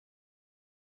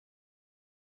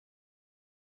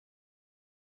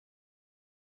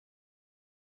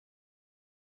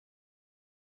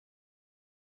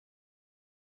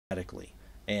dramatically.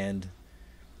 And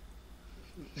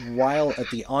while at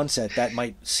the onset that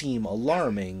might seem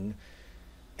alarming,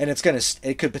 and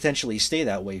it could potentially stay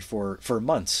that way for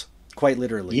months, quite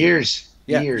literally. Years,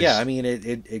 Yeah. I years. mean,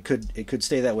 it could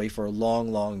stay that way for a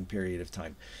long period of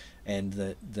time, and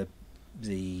the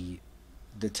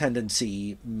the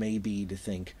tendency may be to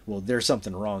think, well, there's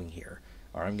something wrong here,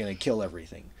 or I'm going to kill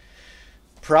everything.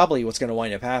 Probably what's going to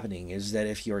wind up happening is that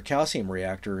if your calcium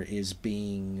reactor is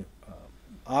being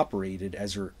operated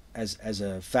as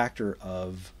a factor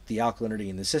of the alkalinity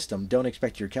in the system, don't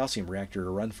expect your calcium reactor to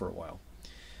run for a while.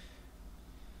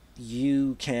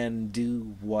 You can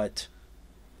do what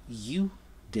you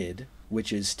did,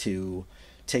 which is to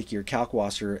take your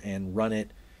Kalkwasser and run it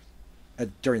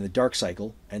during the dark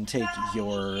cycle, and take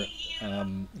your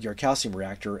calcium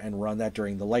reactor and run that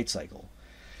during the light cycle.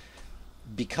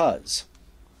 Because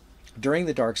during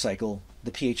the dark cycle, the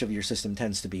pH of your system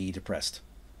tends to be depressed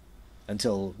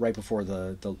until right before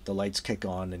the lights kick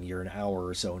on, and you're an hour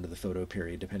or so into the photo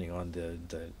period, depending on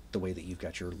the way that you've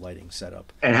got your lighting set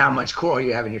up. And how much coral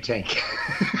you have in your tank?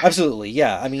 Absolutely,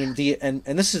 yeah. I mean, and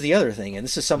this is the other thing, and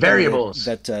this is something Variables.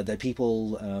 that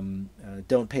people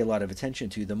don't pay a lot of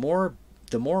attention to. The more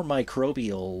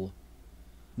microbial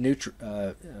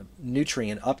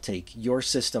nutrient uptake your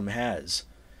system has,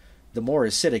 the more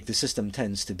acidic the system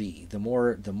tends to be. The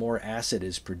more acid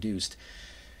is produced.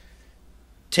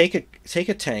 Take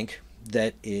a tank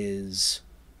that is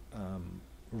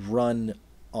run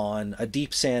on a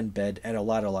deep sand bed and a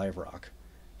lot of live rock,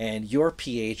 and your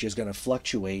pH is going to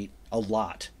fluctuate a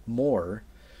lot more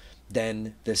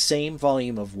than the same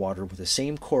volume of water with the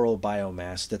same coral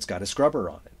biomass that's got a scrubber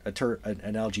on it,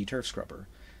 an algae turf scrubber,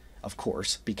 of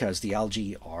course, because the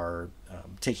algae are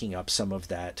taking up some of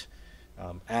that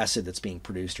acid that's being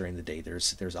produced during the day.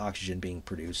 There's oxygen being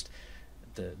produced.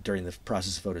 During the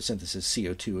process of photosynthesis,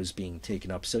 CO2 is being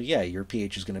taken up. So yeah, your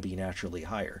pH is going to be naturally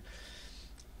higher.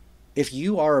 If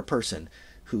you are a person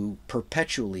who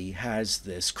perpetually has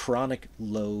this chronic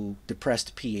low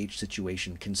depressed pH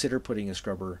situation, consider putting a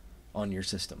scrubber on your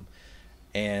system,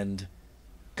 and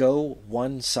go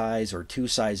one size or two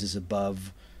sizes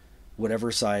above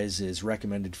whatever size is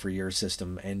recommended for your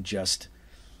system, and just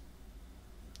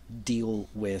deal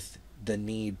with the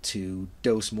need to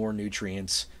dose more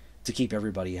nutrients to keep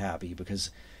everybody happy,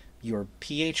 because your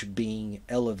pH being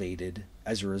elevated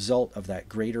as a result of that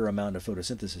greater amount of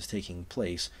photosynthesis taking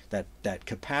place, that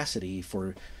capacity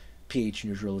for pH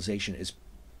neutralization is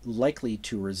likely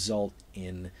to result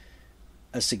in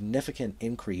a significant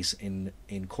increase in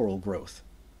coral growth.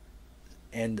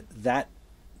 And that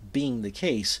being the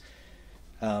case,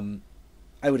 I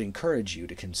would encourage you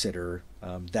to consider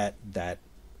that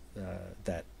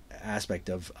aspect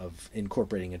of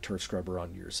incorporating a turf scrubber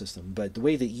onto your system. But the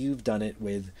way that you've done it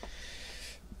with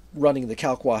running the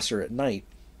Kalkwasser at night,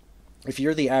 if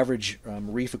you're the average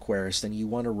reef aquarist and you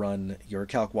want to run your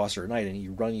Kalkwasser at night and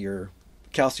you run your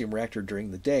calcium reactor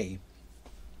during the day,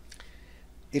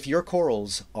 if your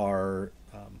corals are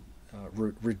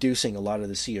reducing a lot of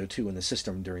the CO2 in the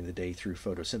system during the day through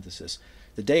photosynthesis,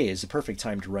 the day is the perfect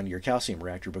time to run your calcium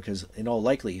reactor, because in all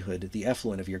likelihood the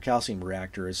effluent of your calcium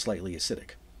reactor is slightly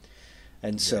acidic.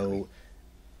 And Exactly. so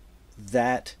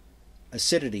that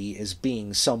acidity is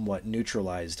being somewhat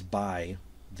neutralized by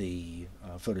the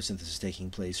photosynthesis taking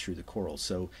place through the corals.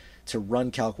 So to run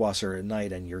Kalkwasser at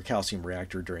night and your calcium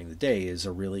reactor during the day is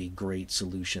a really great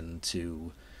solution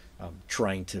to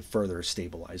trying to further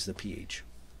stabilize the pH.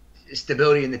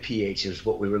 Stability in the pH is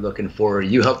what we were looking for.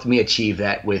 You helped me achieve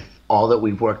that with all that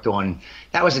we've worked on.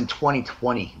 That was in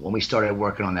 2020 when we started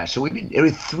working on that. So it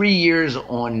was 3 years.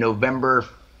 On November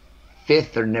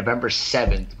 5th or November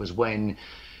 7th was when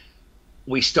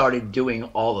we started doing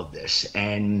all of this.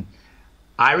 And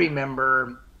I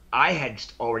remember I had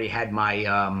already had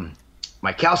my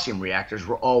calcium reactors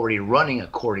were already running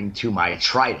according to my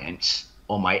tridents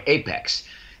on my apex,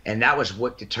 and that was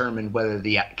what determined whether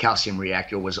the calcium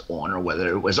reactor was on or whether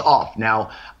it was off.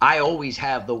 Now, I always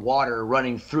have the water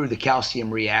running through the calcium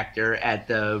reactor at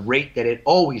the rate that it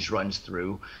always runs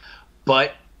through,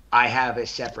 but I have a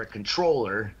separate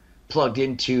controller plugged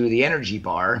into the energy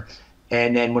bar.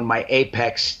 And then when my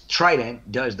Apex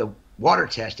Trident does the water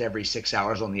test every 6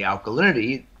 hours on the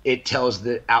alkalinity, it tells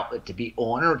the outlet to be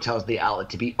on or it tells the outlet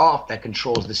to be off. That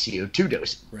controls the CO2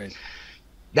 dose. Right.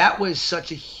 That was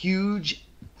such a huge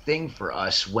thing for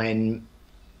us when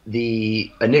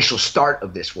the initial start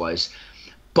of this was.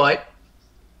 But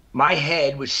my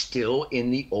head was still in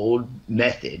the old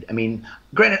method. I mean,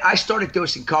 granted, I started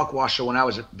dosing Kalkwasser when I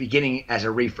was beginning as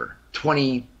a reefer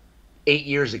 28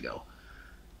 years ago.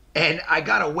 And I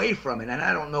got away from it, and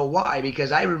I don't know why,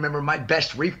 because I remember my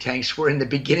best reef tanks were in the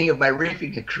beginning of my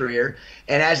reefing career,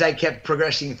 and as I kept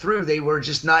progressing through, they were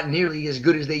just not nearly as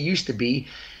good as they used to be.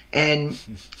 And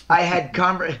I had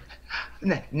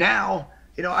now,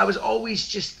 I was always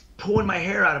just pulling my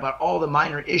hair out about all the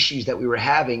minor issues that we were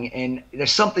having, and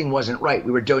there's something wasn't right.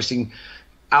 We were dosing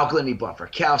alkalinity buffer,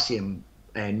 calcium,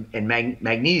 and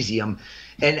magnesium,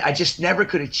 and I just never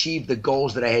could achieve the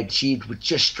goals that I had achieved with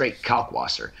just straight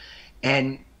Kalkwasser.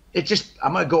 And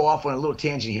I'm going to go off on a little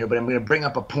tangent here, but I'm going to bring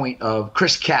up a point of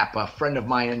Chris Cap, a friend of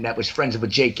mine that was friends with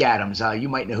Jake Adams. You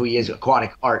might know who he is,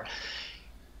 Aquatic Art.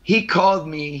 He called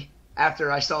me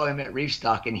after I saw him at Reef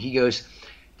Stock, and he goes,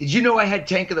 "Did you know I had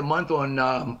Tank of the Month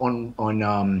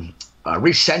on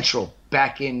Reef Central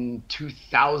back in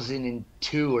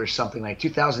 2002 or something, like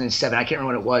 2007? I can't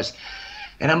remember what it was."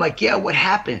 And I'm like, "Yeah, what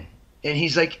happened?" And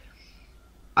he's like,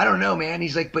 "I don't know, man."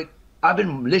 He's like, "But I've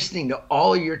been listening to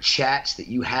all of your chats that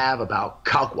you have about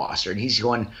Kalkwasser." And he's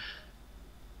going,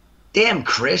 "Damn,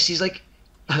 Chris." He's like,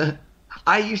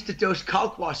 "I used to dose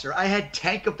Kalkwasser. I had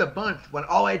Tank of the Month when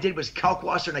all I did was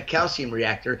Kalkwasser and a calcium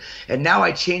reactor. And now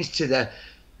I changed to the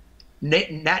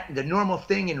normal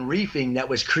thing in reefing that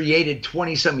was created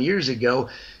 20 some years ago.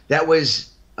 That was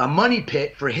a money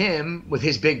pit for him with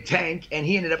his big tank, and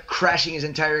he ended up crashing his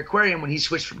entire aquarium when he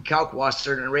switched from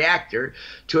Kalkwasser and a reactor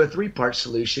to a 3-part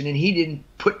solution. And he didn't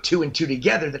put 2 and 2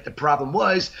 together, that the problem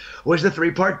was the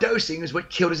 3-part dosing is what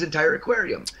killed his entire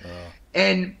aquarium."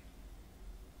 And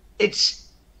it's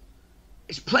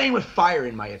playing with fire,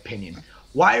 in my opinion.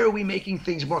 Why are we making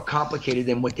things more complicated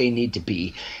than what they need to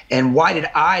be? And why did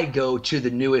I go to the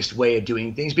newest way of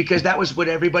doing things? Because that was what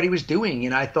everybody was doing,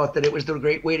 and I thought that it was the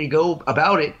great way to go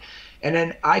about it. And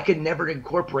then I could never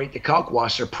incorporate the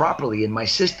Kalkwasser properly in my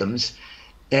systems,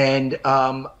 and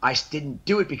I didn't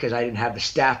do it because I didn't have the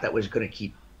staff that was going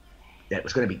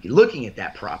to be looking at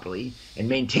that properly and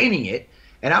maintaining it.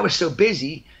 And I was so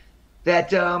busy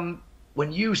that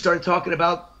when you started talking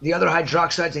about the other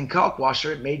hydroxides in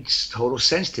Kalkwasser, it made total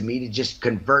sense to me to just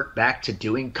convert back to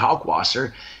doing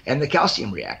Kalkwasser and the calcium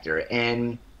reactor.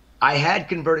 And I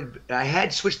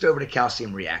had switched over to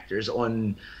calcium reactors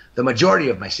on the majority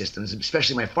of my systems,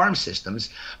 especially my farm systems,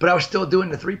 but I was still doing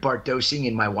the 3-part dosing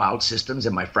in my wild systems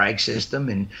and my frag system.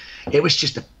 And it was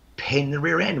just a pain in the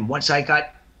rear end. And once I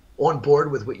got on board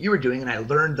with what you were doing, and I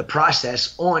learned the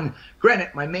process on,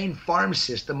 granted, my main farm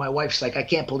system, my wife's like, "I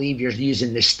can't believe you're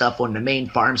using this stuff on the main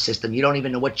farm system. You don't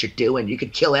even know what you're doing. You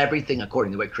could kill everything,"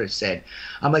 according to what Chris said.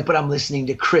 I'm like, "But I'm listening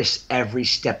to Chris every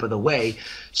step of the way.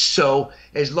 So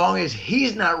as long as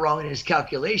he's not wrong in his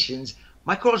calculations,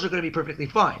 my corals are going to be perfectly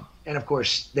fine." And of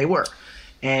course they were.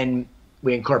 And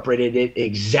we incorporated it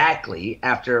exactly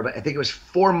after, I think it was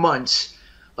 4 months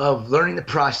of learning the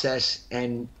process,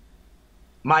 and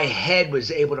my head was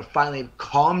able to finally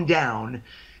calm down,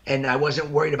 and I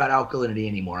wasn't worried about alkalinity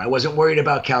anymore. I wasn't worried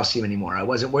about calcium anymore. I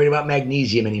wasn't worried about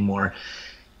magnesium anymore.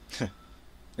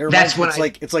 That's when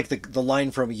it's like the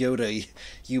line from Yoda: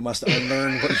 "You must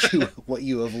unlearn what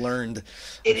you have learned."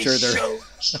 It is so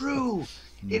true.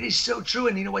 It is so true.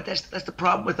 And you know what? That's the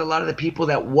problem with a lot of the people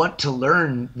that want to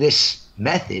learn this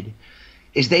method,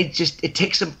 is it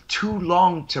takes them too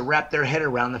long to wrap their head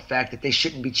around the fact that they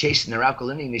shouldn't be chasing their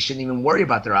alkalinity, and they shouldn't even worry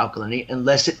about their alkalinity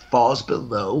unless it falls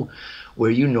below where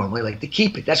you normally like to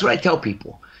keep it. That's what I tell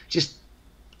people. Just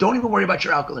don't even worry about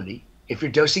your alkalinity. If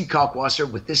you're dosing Kalkwasser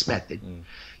with this method,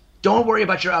 don't worry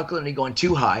about your alkalinity going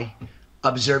too high.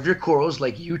 Observe your corals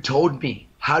like you told me.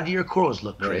 How do your corals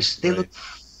look, Chris? They look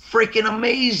freaking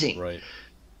amazing. Right.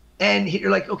 And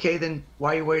you're like, "Okay, then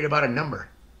why are you worried about a number?"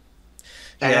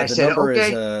 And yeah, I said,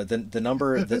 "Okay." The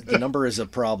number is a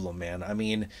problem, man. I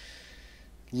mean,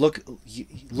 look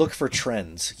for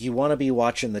trends. You want to be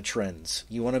watching the trends.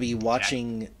 You want to be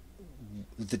watching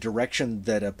the direction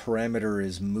that a parameter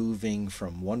is moving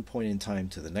from one point in time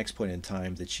to the next point in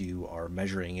time that you are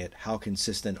measuring it. How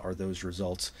consistent are those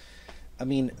results? I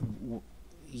mean,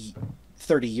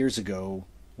 30 years ago,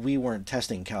 we weren't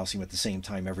testing calcium at the same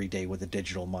time every day with a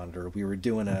digital monitor. We were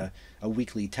doing a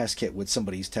weekly test kit with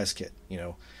somebody's test kit,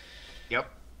 Yep.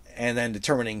 And then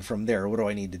determining from there, what do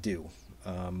I need to do?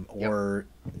 Or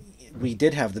we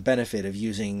did have the benefit of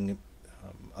using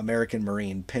American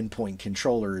Marine pinpoint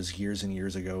controllers years and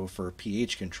years ago for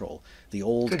pH control. The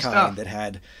old kind that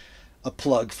had a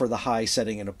plug for the high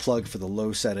setting and a plug for the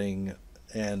low setting.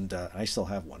 And I still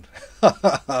have one.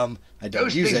 I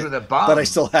don't use it, but I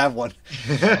still have one.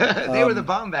 They were the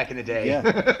bomb back in the day.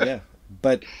 Yeah.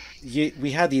 But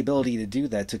we had the ability to do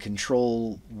that, to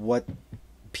control what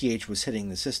pH was hitting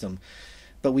the system,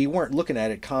 but we weren't looking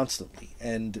at it constantly.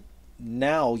 And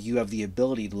now you have the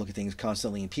ability to look at things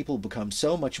constantly, and people become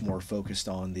so much more focused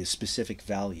on the specific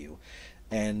value.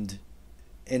 And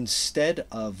instead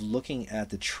of looking at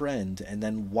the trend and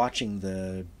then watching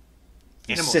the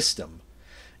system,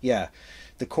 yeah,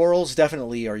 the corals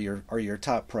definitely are your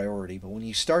top priority. But when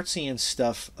you start seeing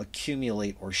stuff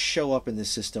accumulate or show up in the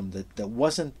system that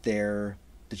wasn't there,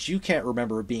 that you can't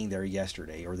remember being there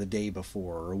yesterday or the day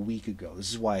before or a week ago,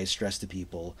 this is why I stress to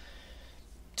people,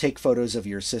 take photos of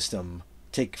your system,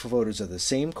 take photos of the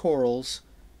same corals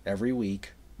every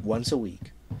week, once a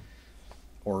week,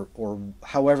 or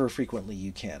however frequently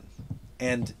you can,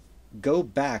 and go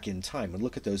back in time and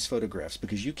look at those photographs,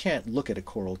 because you can't look at a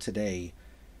coral today.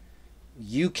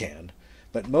 You can,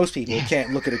 but most people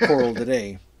can't look at a coral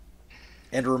today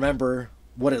and remember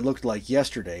what it looked like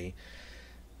yesterday.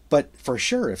 But for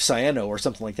sure, if cyano or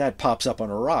something like that pops up on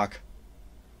a rock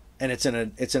and it's in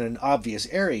an obvious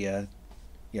area,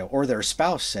 or their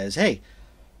spouse says, "Hey,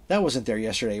 that wasn't there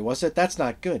yesterday, was it? That's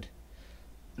not good."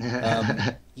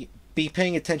 Be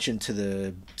paying attention to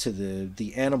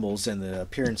the animals and the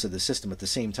appearance of the system at the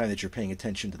same time that you're paying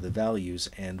attention to the values,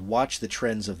 and watch the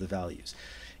trends of the values.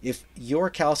 If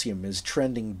your calcium is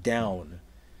trending down,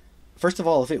 first of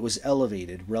all, if it was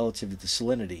elevated relative to the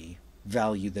salinity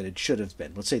value that it should have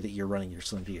been, let's say that you're running your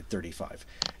salinity at 35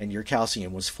 and your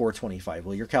calcium was 425,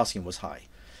 well, your calcium was high.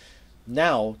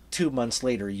 Now 2 months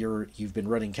later, you've been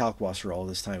running Kalkwasser all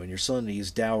this time and your salinity is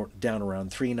down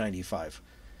around 395,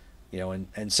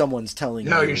 and someone's telling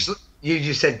you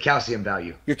just said calcium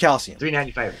value. Your calcium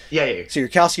 395. Yeah. So your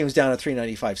calcium's down at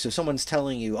 395. So someone's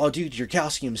telling you, "Oh dude, your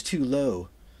calcium's too low,"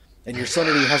 and your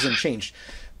salinity hasn't changed,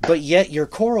 but yet your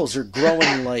corals are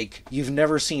growing like you've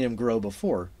never seen them grow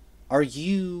before. Are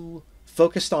you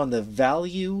focused on the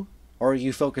value, or are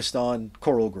you focused on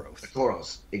coral growth? The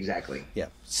corals, exactly. Yeah.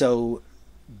 So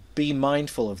be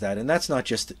mindful of that, and that's not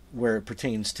just where it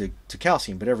pertains to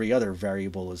calcium, but every other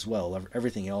variable as well.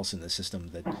 Everything else in the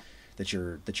system that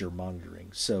you're monitoring.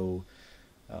 So,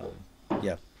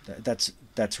 yeah,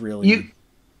 that's really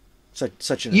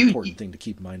such an important thing to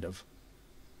keep in mind of.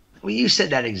 Well, you said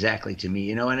that exactly to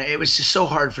me, and it was just so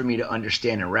hard for me to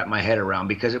understand and wrap my head around,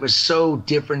 because it was so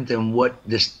different than what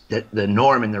the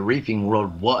norm in the reefing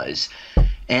world was.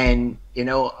 And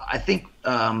I think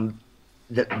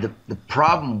the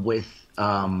problem with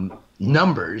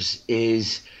numbers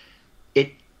is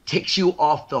it takes you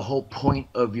off the whole point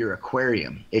of your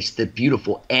aquarium. It's the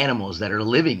beautiful animals that are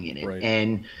living in it. Right.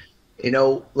 And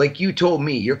like you told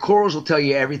me, your corals will tell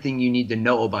you everything you need to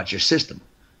know about your system.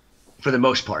 For the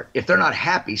most part, if they're not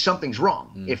happy, something's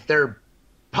wrong. If they're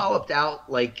polyped out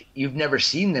like you've never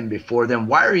seen them before, then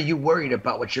why are you worried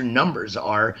about what your numbers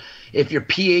are? If your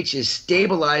pH is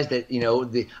stabilized at,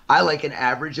 I like an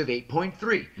average of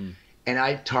 8.3, and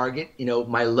I target,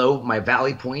 my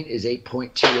valley point is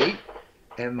 8.28,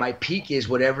 and my peak is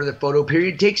whatever the photo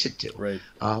period takes it to. Right.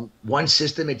 One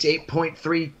system, it's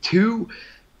 8.32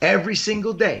 every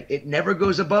single day. It never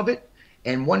goes above it.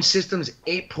 And one system's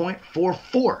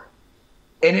 8.44.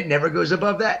 And it never goes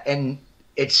above that. And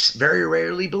it's very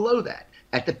rarely below that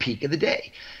at the peak of the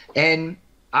day. And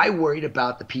I worried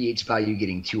about the pH value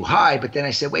getting too high. But then I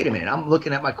said, wait a minute, I'm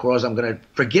looking at my corals. I'm going to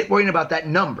forget worrying about that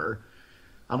number.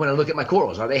 I'm going to look at my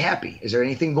corals. Are they happy? Is there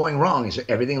anything going wrong? Is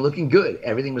everything looking good?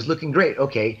 Everything was looking great.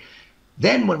 Okay.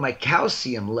 Then when my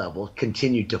calcium level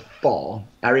continued to fall,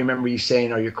 I remember you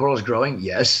saying, are your corals growing?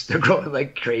 Yes, they're growing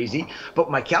like crazy.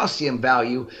 But my calcium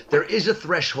value, there is a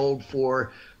threshold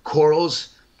for corals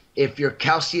if your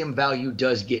calcium value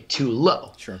does get too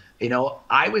low. Sure.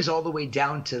 I was all the way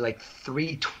down to like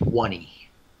 320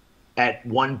 at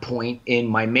one point in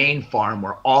my main farm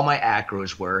where all my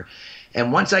acros were.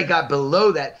 And once I got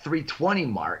below that 320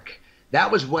 mark, that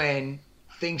was when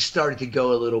things started to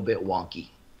go a little bit wonky.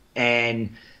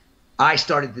 And I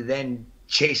started to then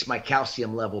chase my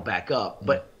calcium level back up.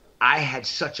 But I had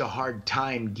such a hard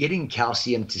time getting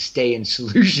calcium to stay in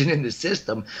solution in the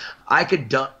system. I could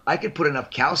put enough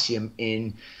calcium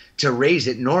in to raise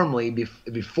it normally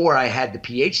before I had the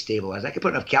pH stabilized. I could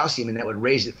put enough calcium in that would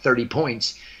raise it 30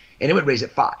 points, and it would raise it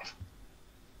 5.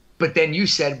 But then you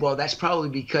said, well, that's probably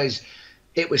because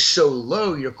it was so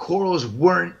low, your corals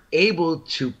weren't able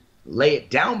to lay it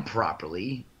down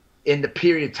properly in the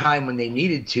period of time when they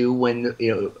needed to, when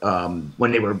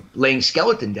they were laying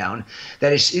skeleton down.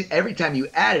 That is, every time you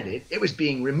added it, it was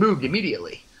being removed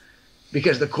immediately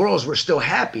because the corals were still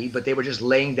happy, but they were just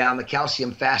laying down the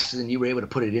calcium faster than you were able to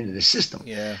put it into the system.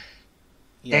 Yeah.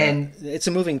 And it's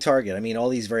a moving target. I mean, all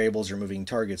these variables are moving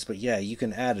targets, but yeah, you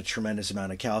can add a tremendous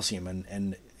amount of calcium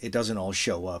and it doesn't all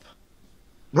show up.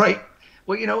 Right.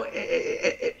 Well,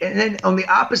 and then on the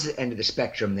opposite end of the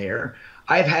spectrum there,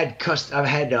 I've had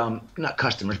not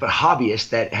customers, but hobbyists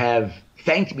that have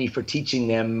thanked me for teaching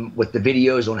them with the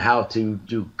videos on how to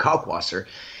do Kalkwasser,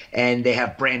 and they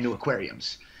have brand new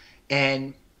aquariums.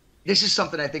 And this is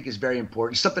something I think is very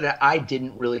important, something that I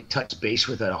didn't really touch base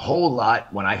with a whole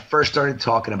lot when I first started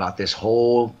talking about this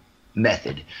whole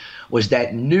method, was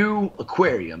that new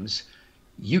aquariums,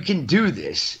 you can do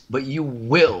this, but you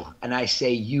will, and I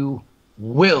say you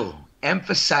will,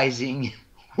 emphasizing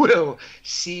will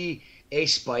see a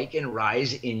spike and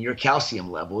rise in your calcium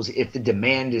levels if the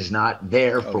demand is not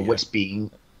there Oh for yeah. what's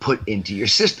being put into your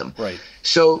system. Right.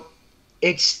 So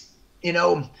it's,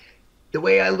 the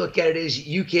way I look at it is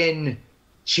you can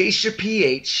chase your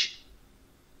pH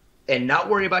and not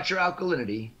worry about your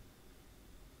alkalinity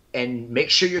and make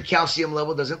sure your calcium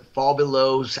level doesn't fall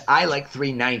below. I like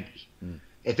 390.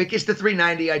 If it gets to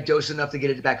 390, I dose enough to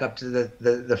get it back up to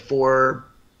the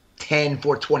 410,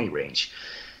 420 range.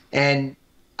 And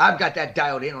I've got that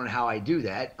dialed in on how I do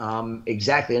that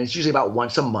exactly. And it's usually about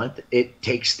once a month. It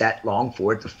takes that long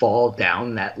for it to fall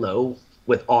down that low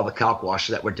with all the Kalkwasser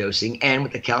that we're dosing and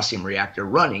with the calcium reactor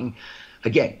running.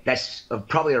 Again, that's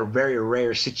probably a very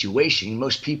rare situation.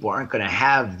 Most people aren't going to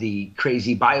have the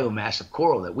crazy biomass of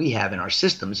coral that we have in our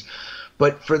systems.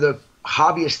 But for the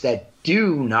hobbyists that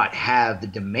do not have the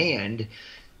demand,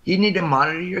 you need to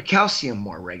monitor your calcium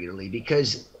more regularly,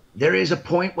 because there is a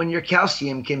point when your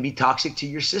calcium can be toxic to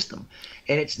your system.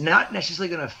 And it's not necessarily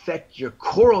going to affect your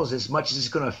corals as much as it's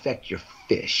going to affect your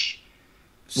fish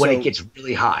when it gets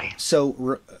really high.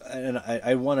 And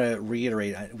I want to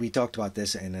reiterate, we talked about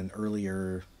this in an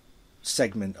earlier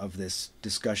segment of this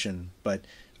discussion, but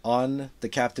on the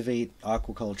Captiv8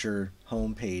 Aquaculture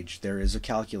homepage, there is a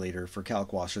calculator for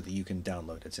Kalkwasser that you can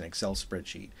download. It's an Excel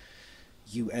spreadsheet.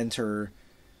 You enter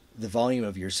the volume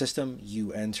of your system,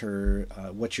 you enter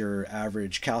what your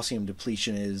average calcium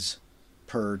depletion is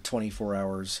per 24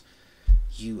 hours,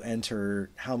 you enter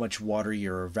how much water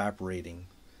you're evaporating.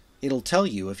 It'll tell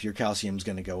you if your calcium's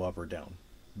going to go up or down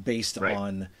based Right.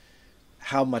 on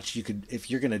how much you could, if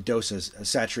you're going to dose a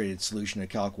saturated solution of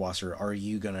Kalkwasser, are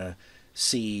you going to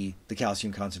see the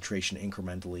calcium concentration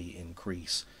incrementally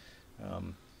increase?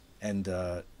 And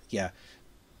yeah,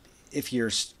 if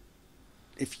you're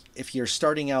if you're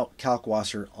starting out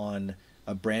Kalkwasser on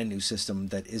a brand new system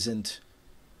that isn't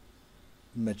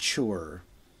mature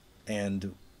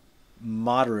and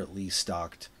moderately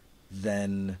stocked,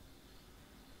 then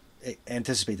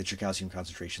anticipate that your calcium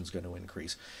concentration is going to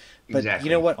increase. But Exactly.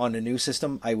 you know what? On a new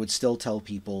system, I would still tell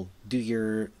people do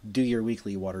your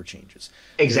weekly water changes.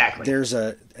 Exactly. There's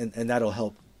and that'll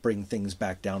help bring things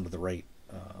back down to the right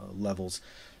levels.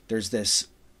 There's this,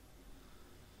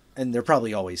 and there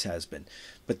probably always has been,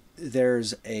 but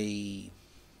there's a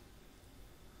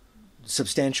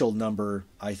substantial number,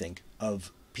 I think,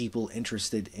 of people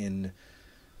interested in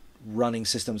running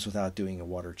systems without doing a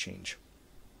water change.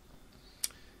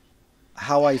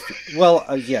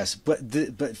 Yes,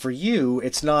 but for you,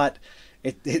 it's not.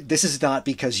 This is not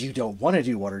because you don't want to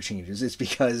do water changes. It's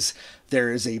because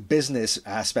there is a business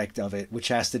aspect of it, which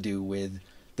has to do with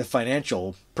the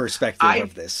financial perspective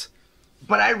of this.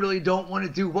 But I really don't want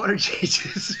to do water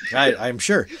changes. I'm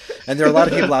sure, and there are a lot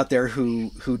of people out there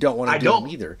who don't want to do them don't.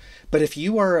 either. But if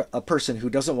you are a person who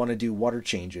doesn't want to do water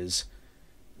changes,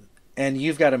 and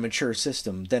you've got a mature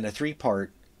system, then a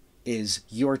 3-part is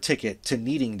your ticket to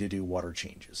needing to do water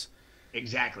changes.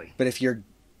 Exactly. But if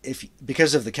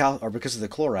because of the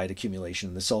chloride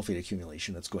accumulation, the sulfate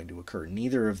accumulation that's going to occur,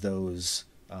 neither of those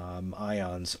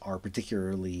ions are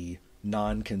particularly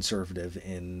non-conservative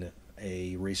in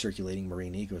a recirculating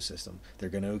marine ecosystem. They're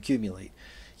going to accumulate.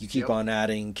 You keep on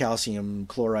adding calcium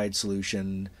chloride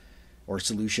solution or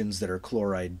solutions that are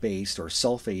chloride based or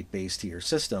sulfate based to your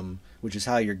system, which is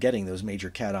how you're getting those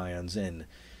major cations in.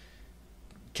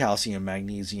 Calcium,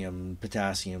 magnesium,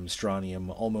 potassium, strontium,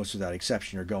 almost without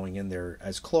exception, are going in there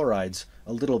as chlorides,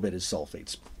 a little bit as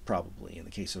sulfates, probably in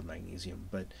the case of magnesium,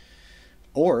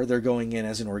 or they're going in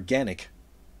as an organic,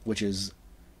 which is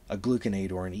a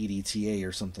gluconate or an EDTA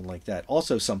or something like that.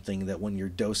 Also something that when you're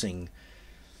dosing,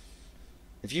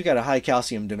 if you've got a high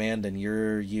calcium demand and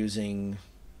you're using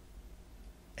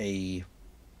a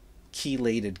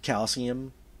chelated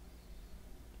calcium,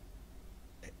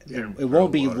 it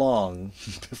won't be long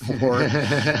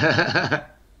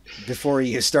before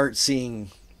you start seeing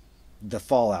the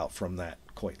fallout from that,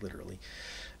 quite literally.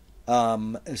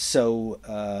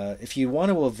 If you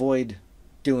want to avoid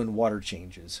doing water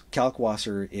changes,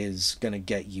 Kalkwasser is going to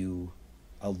get you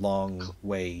a long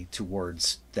way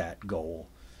towards that goal,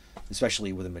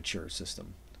 especially with a mature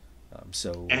system.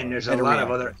 And there's a lot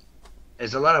of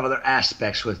there's a lot of other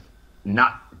aspects with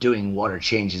not doing water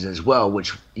changes as well,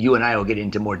 which you and I will get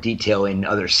into more detail in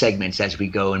other segments as we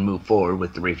go and move forward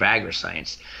with the Reef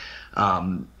Agriscience.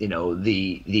 You know,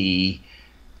 the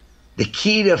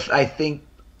key to, I think,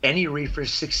 any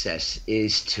reefer's success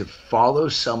is to follow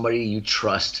somebody you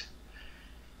trust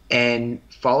and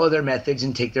follow their methods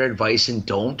and take their advice, and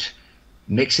don't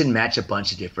mix and match a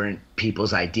bunch of different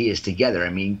people's ideas together. I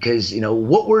mean, because, you know,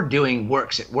 what we're doing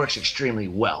works. It works extremely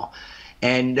well.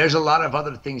 And there's a lot of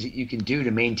other things that you can do to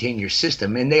maintain your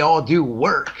system, and they all do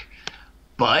work.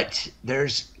 But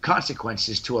there's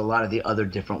consequences to a lot of the other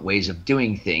different ways of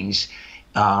doing things.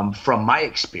 From my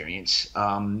experience,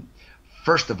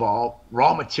 first of all,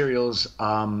 raw materials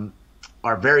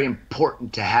are very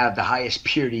important to have the highest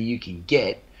purity you can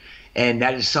get. And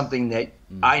that is something that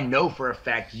I know for a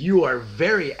fact you are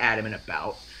very adamant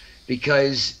about,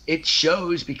 because it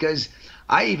shows. Because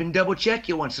I even double check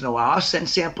you once in a while. I'll send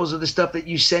samples of the stuff that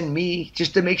you send me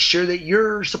just to make sure that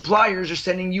your suppliers are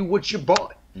sending you what you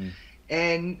bought.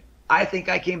 And I think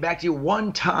I came back to you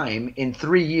one time in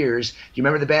 3 years. Do you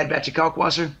remember the bad batch of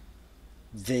Kalkwasser?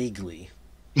 Vaguely.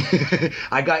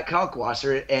 I got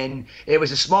Kalkwasser, and it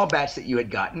was a small batch that you had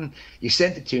gotten. You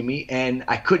sent it to me, and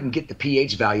I couldn't get the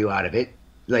pH value out of it.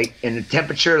 Like, and the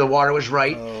temperature of the water was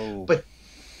right. Oh. But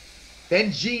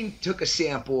then Gene took a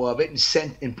sample of it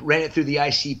and ran it through the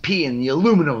ICP, and the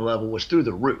aluminum level was through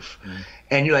the roof.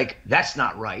 And you're like, that's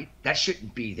not right. That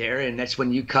shouldn't be there. And that's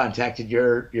when you contacted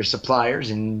your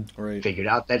suppliers and figured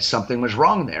out that something was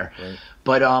wrong there.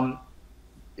 But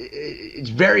it's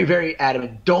very, very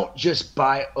adamant. Don't just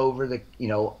buy over the, you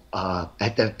know,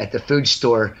 at the food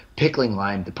store pickling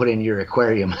lime to put in your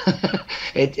aquarium.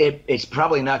 It's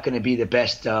probably not going to be the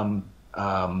best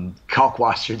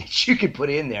Kalkwasser that you could put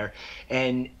in there.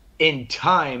 And in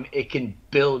time, it can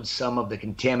build some of the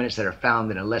contaminants that are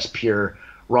found in a less pure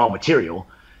raw material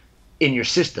in your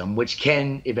system, which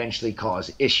can eventually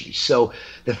cause issues. So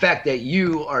the fact that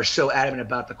you are so adamant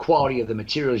about the quality of the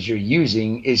materials you're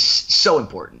using is so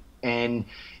important. And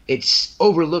it's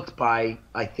overlooked by,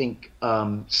 I think,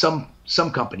 some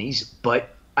companies, but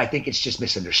I think it's just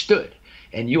misunderstood.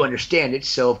 And you understand it,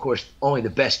 so of course only the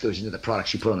best goes into the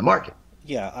products you put on the market.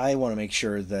 Yeah, I want to make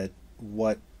sure that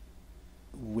what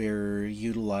we're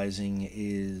utilizing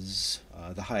is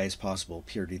the highest possible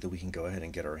purity that we can go ahead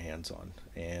and get our hands on.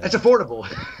 And that's affordable.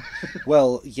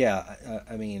 Well, yeah,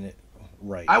 I mean,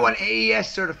 right. I want AES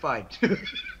certified.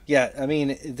 Yeah, I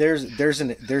mean, there's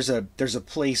a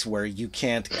place where you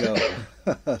can't go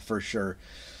for sure.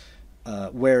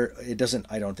 Where it doesn't,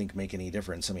 I don't think, make any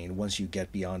difference. I mean, once you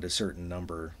get beyond a certain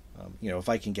number, you know, if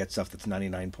I can get stuff that's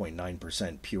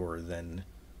 99.9% pure, then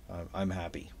I'm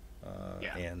happy.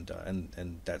 Yeah.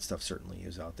 And that stuff certainly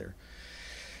is out there.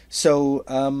 So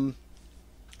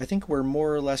I think we're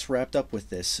more or less wrapped up with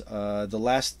this. The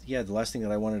last thing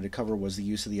that I wanted to cover was the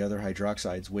use of the other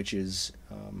hydroxides, which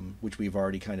we've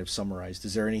already kind of summarized.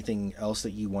 Is there anything else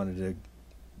that you wanted to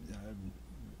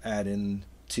add in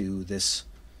to this?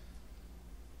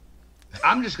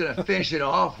 I'm just going to finish it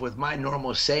off with my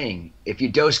normal saying: if you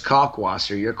dose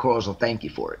Kalkwasser, your corals will thank you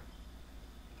for it.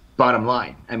 Bottom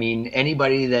line. I mean,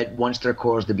 anybody that wants their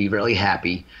corals to be really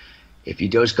happy, if you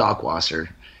dose Kalkwasser,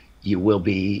 you will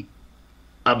be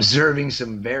observing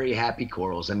some very happy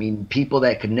corals. I mean, people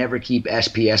that could never keep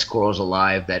SPS corals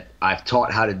alive, that I've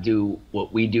taught how to do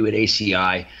what we do at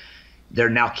ACI, they're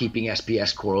now keeping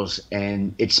SPS corals,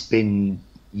 and it's been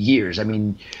years. I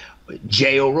mean,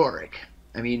 Jay O'Rourke,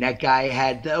 I mean, that guy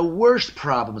had the worst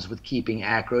problems with keeping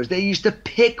acros. They used to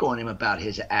pick on him about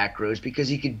his acros because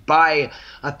he could buy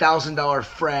 $1,000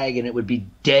 frag and it would be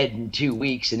dead in 2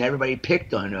 weeks, and everybody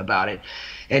picked on him about it.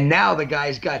 And now the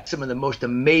guy's got some of the most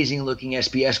amazing looking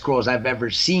SPS corals I've ever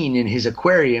seen in his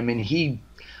aquarium, and he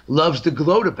loves to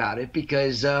gloat about it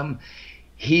because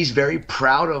he's very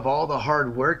proud of all the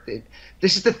hard work.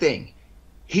 This is the thing.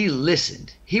 He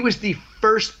listened. He was the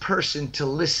first person to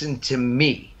listen to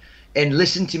me, and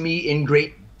listen to me in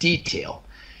great detail.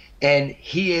 And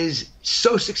he is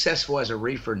so successful as a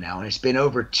reefer now, and it's been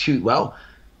over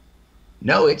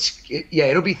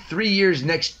it'll be 3 years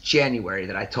next January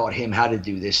that I taught him how to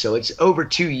do this. So it's over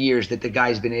 2 years that the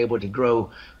guy's been able to grow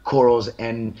corals.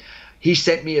 And he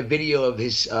sent me a video of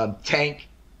his tank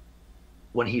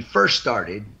when he first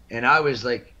started, and I was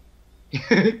like,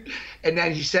 and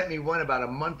then he sent me one about a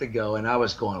month ago, and I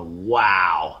was going,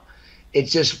 wow. It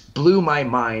just blew my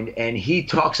mind. And he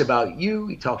talks about you.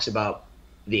 He talks about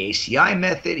the ACI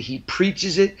method. He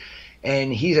preaches it.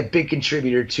 and he's a big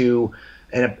contributor to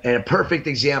and a perfect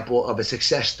example of a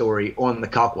success story on the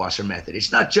Kalkwasser method.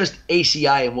 It's not just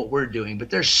ACI and what we're doing, but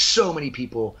there's so many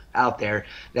people out there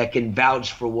that can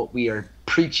vouch for what we are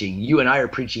preaching. You and I are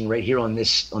preaching right here on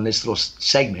this little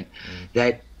segment,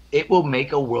 that it will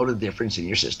make a world of difference in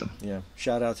your system. Yeah.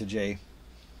 Shout out to Jay.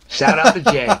 Shout out to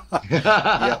Jay.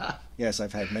 Yep. Yes,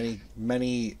 I've had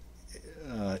many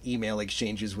email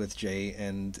exchanges with Jay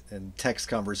and text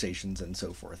conversations and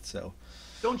so forth. So.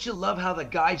 Don't you love how the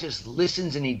guy just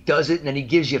listens and he does it and then he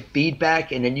gives you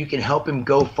feedback and then you can help him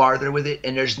go farther with it,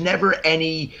 and there's never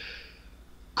any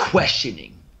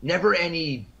questioning, never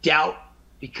any doubt,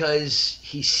 because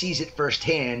he sees it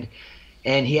firsthand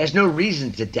and he has no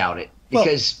reason to doubt it,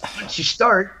 because once you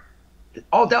start,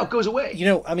 all doubt goes away. You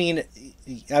know, I mean,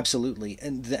 absolutely.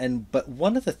 But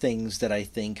one of the things that I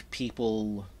think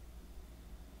people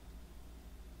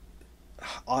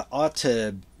ought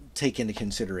to take into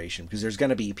consideration, because there's going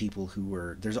to be people who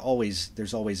are, there's always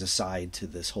a side to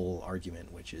this whole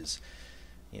argument, which is,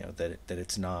 you know, that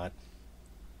it's not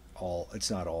all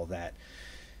that.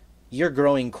 You're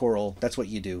growing coral, that's what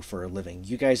you do for a living.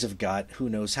 You guys have got who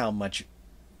knows how much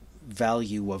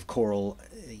value of coral,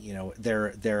 you know, there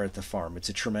at the farm. It's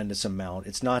a tremendous amount.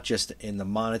 It's not just in the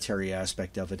monetary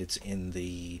aspect of it, it's in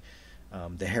the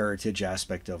heritage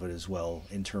aspect of it as well,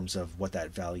 in terms of what that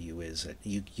value is.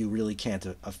 You really can't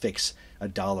affix a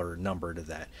dollar number to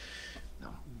that. No.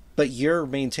 But you're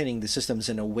maintaining the systems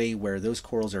in a way where those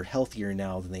corals are healthier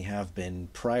now than they have been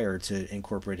prior to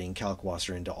incorporating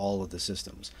Kalkwasser into all of the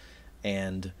systems.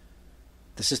 And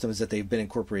the systems that they've been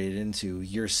incorporated into,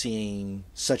 you're seeing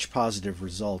such positive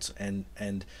results.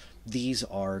 And these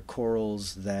are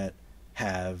corals that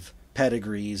have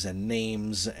pedigrees and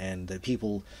names, and that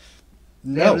people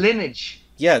know. Lineage.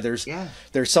 Yeah, there's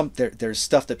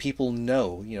stuff that people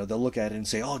know. You know, they'll look at it and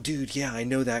say, "Oh, dude, yeah, I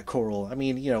know that coral." I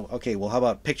mean, you know, okay, well, how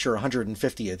about picture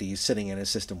 150 of these sitting in a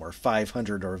system, or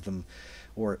 500 of them,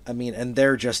 or I mean, and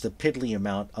they're just a piddly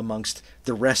amount amongst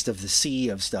the rest of the sea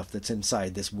of stuff that's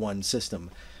inside this one system,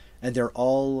 and they're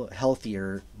all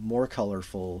healthier, more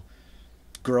colorful,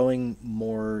 growing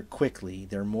more quickly.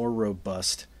 They're more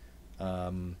robust.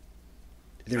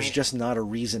 There's just not a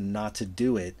reason not to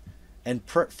do it. And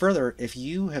further, if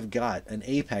you have got an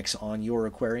apex on your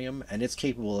aquarium and it's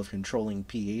capable of controlling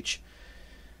pH,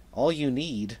 all you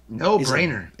need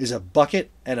is a bucket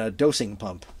and a dosing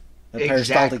pump, a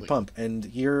peristaltic pump, and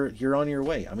you're on your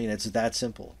way. I mean, it's that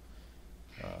simple.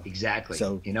 Exactly.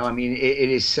 So, you know, I mean, it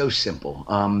is so simple.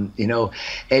 You know,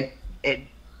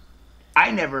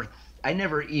 I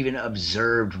never even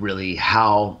observed really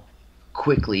how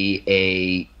quickly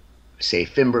a, say,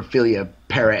 Fimbrophilia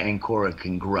para-ancora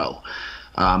can grow.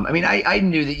 I mean, I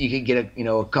knew that you could get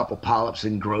a couple polyps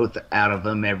and growth out of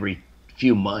them every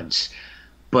few months,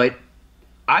 but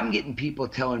I'm getting people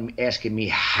asking me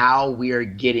how we are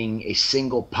getting a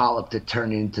single polyp to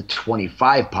turn into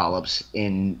 25 polyps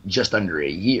in just under a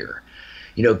year.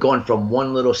 You know, going from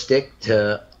one little stick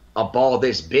to a ball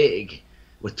this big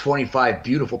with 25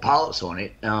 beautiful polyps on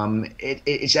it.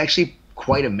 It's actually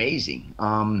quite amazing.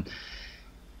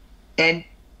 And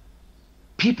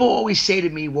people always say to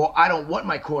me, well, I don't want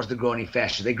my corals to grow any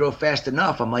faster. They grow fast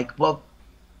enough. I'm like, well,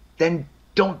 then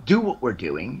don't do what we're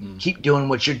doing. Keep doing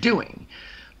what you're doing.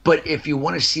 But if you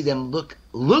want to see them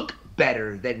look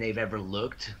better than they've ever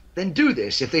looked, then do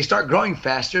this. If they start growing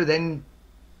faster, then,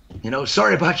 you know,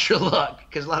 sorry about your luck,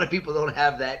 because a lot of people don't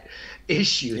have that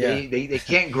issue. Yeah. They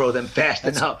can't grow them fast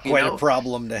enough. Quite a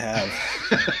problem to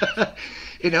have.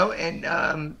 You know,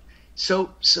 and so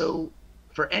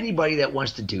for anybody that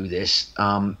wants to do this,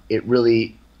 it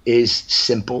really is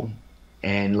simple.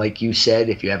 And like you said,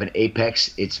 if you have an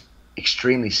apex, it's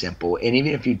extremely simple. And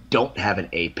even if you don't have an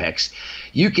apex,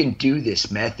 you can do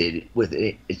this method with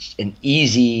it's an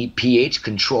easy pH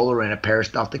controller and a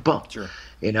peristaltic pump. Sure.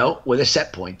 You know, with a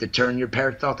set point to turn your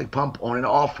peristaltic pump on and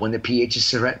off when the pH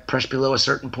is pressed below a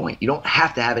certain point. You don't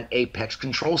have to have an apex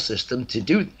control system to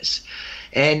do this.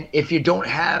 And if you don't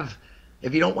want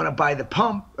to buy the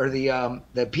pump or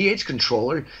the pH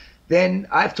controller, then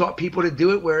I've taught people to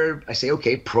do it where I say,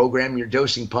 okay, program your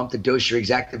dosing pump to dose your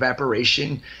exact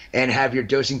evaporation, and have your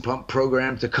dosing pump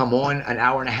programmed to come on an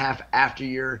hour and a half after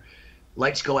your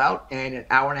lights go out, and an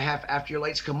hour and a half after your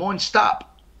lights come on,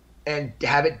 stop, and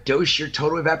have it dose your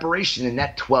total evaporation in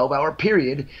that 12-hour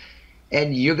period.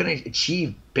 And you're going to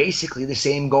achieve basically the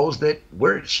same goals that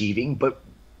we're achieving, but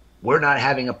we're not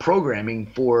having a programming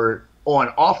for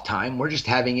on-off time. We're just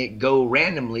having it go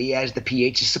randomly as the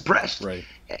pH is suppressed. Right.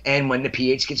 And when the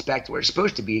pH gets back to where it's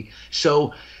supposed to be.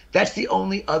 So that's the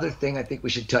only other thing I think we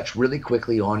should touch really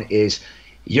quickly on is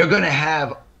you're going to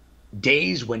have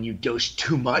days when you dose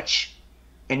too much,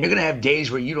 and you're going to have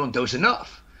days where you don't dose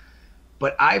enough.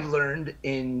 But I've learned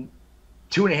in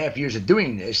 2.5 years of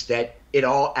doing this that it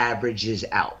all averages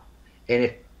out. And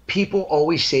if people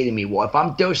always say to me, well, if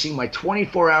I'm dosing my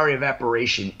 24-hour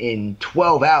evaporation in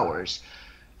 12 hours,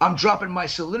 I'm dropping my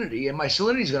salinity, and my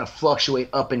salinity is going to fluctuate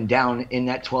up and down in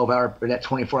that 12-hour or that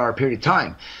 24-hour period of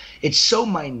time. It's so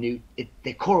minute,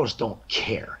 the corals don't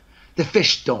care. The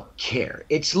fish don't care.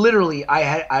 It's literally,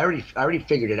 I already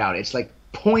figured it out. It's like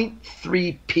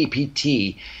 0.3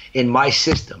 ppt in my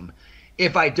system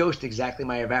if I dosed exactly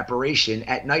my evaporation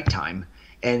at nighttime,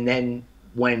 and then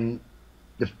when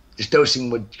this dosing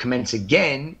would commence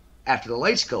again after the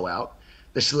lights go out,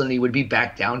 the salinity would be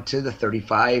back down to the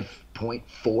 35.4,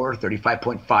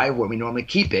 35.5 where we normally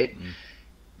keep it.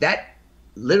 That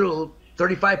little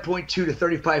 35.2 to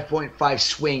 35.5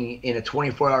 swing in a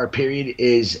 24-hour period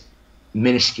is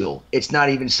minuscule. It's not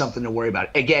even something to worry about.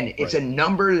 Again, it's a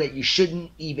number that you shouldn't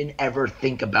even ever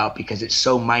think about because it's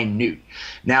so minute.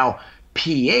 Now,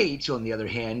 pH, on the other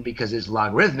hand, because it's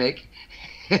logarithmic,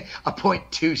 a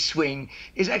 0.2 swing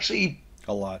is actually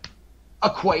a lot.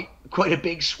 Quite a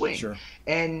big swing. Sure.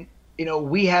 And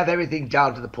we have everything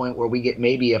down to the point where we get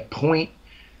maybe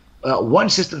one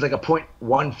system's like a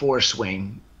 0.14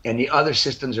 swing, and the other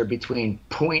systems are between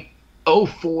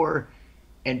 0.04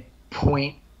 and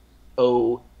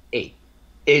 0.08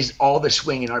 is all the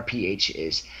swing in our pH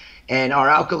is. And our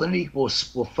alkalinity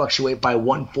will fluctuate by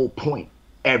 1 full point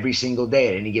every single day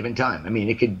at any given time. I mean,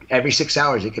 it could, every 6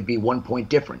 hours, it could be 1 point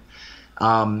different.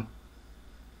 And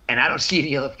I don't see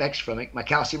any ill effects from it. My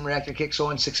calcium reactor kicks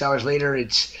on 6 hours later.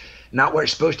 It's not where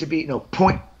it's supposed to be. No,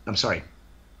 I'm sorry.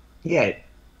 Yeah,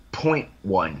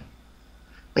 0.1.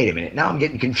 Wait a minute. Now I'm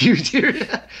getting confused here.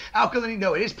 Alkalinity,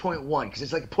 no, it is 0.1 because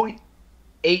it's like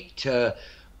 0.8 to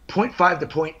 0.5 to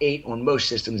 0.8 on most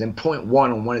systems, and 0.1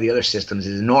 on one of the other systems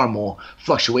is a normal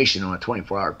fluctuation on a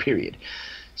 24-hour period.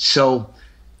 So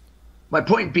my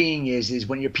point being is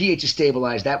when your pH is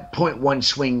stabilized, that 0.1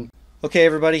 swing. Okay,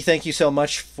 everybody, thank you so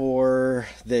much for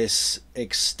this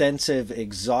extensive,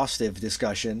 exhaustive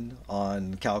discussion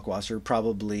on Kalkwasser.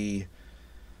 Probably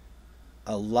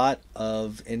a lot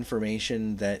of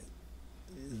information that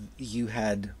you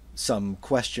had some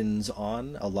questions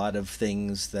on, a lot of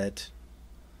things that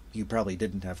you probably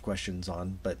didn't have questions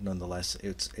on, but nonetheless,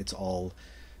 it's all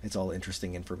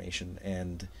interesting information.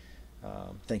 And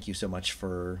thank you so much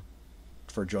for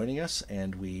joining us,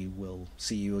 and we will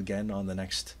see you again on the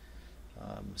next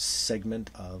segment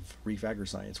of Reef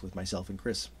Agriscience with myself and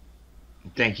Chris.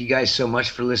 Thank you guys so much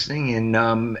for listening,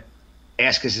 and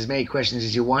ask us as many questions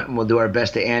as you want, and we'll do our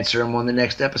best to answer them on the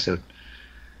next episode.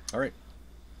 All right.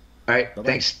 Bye-bye.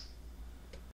 Thanks.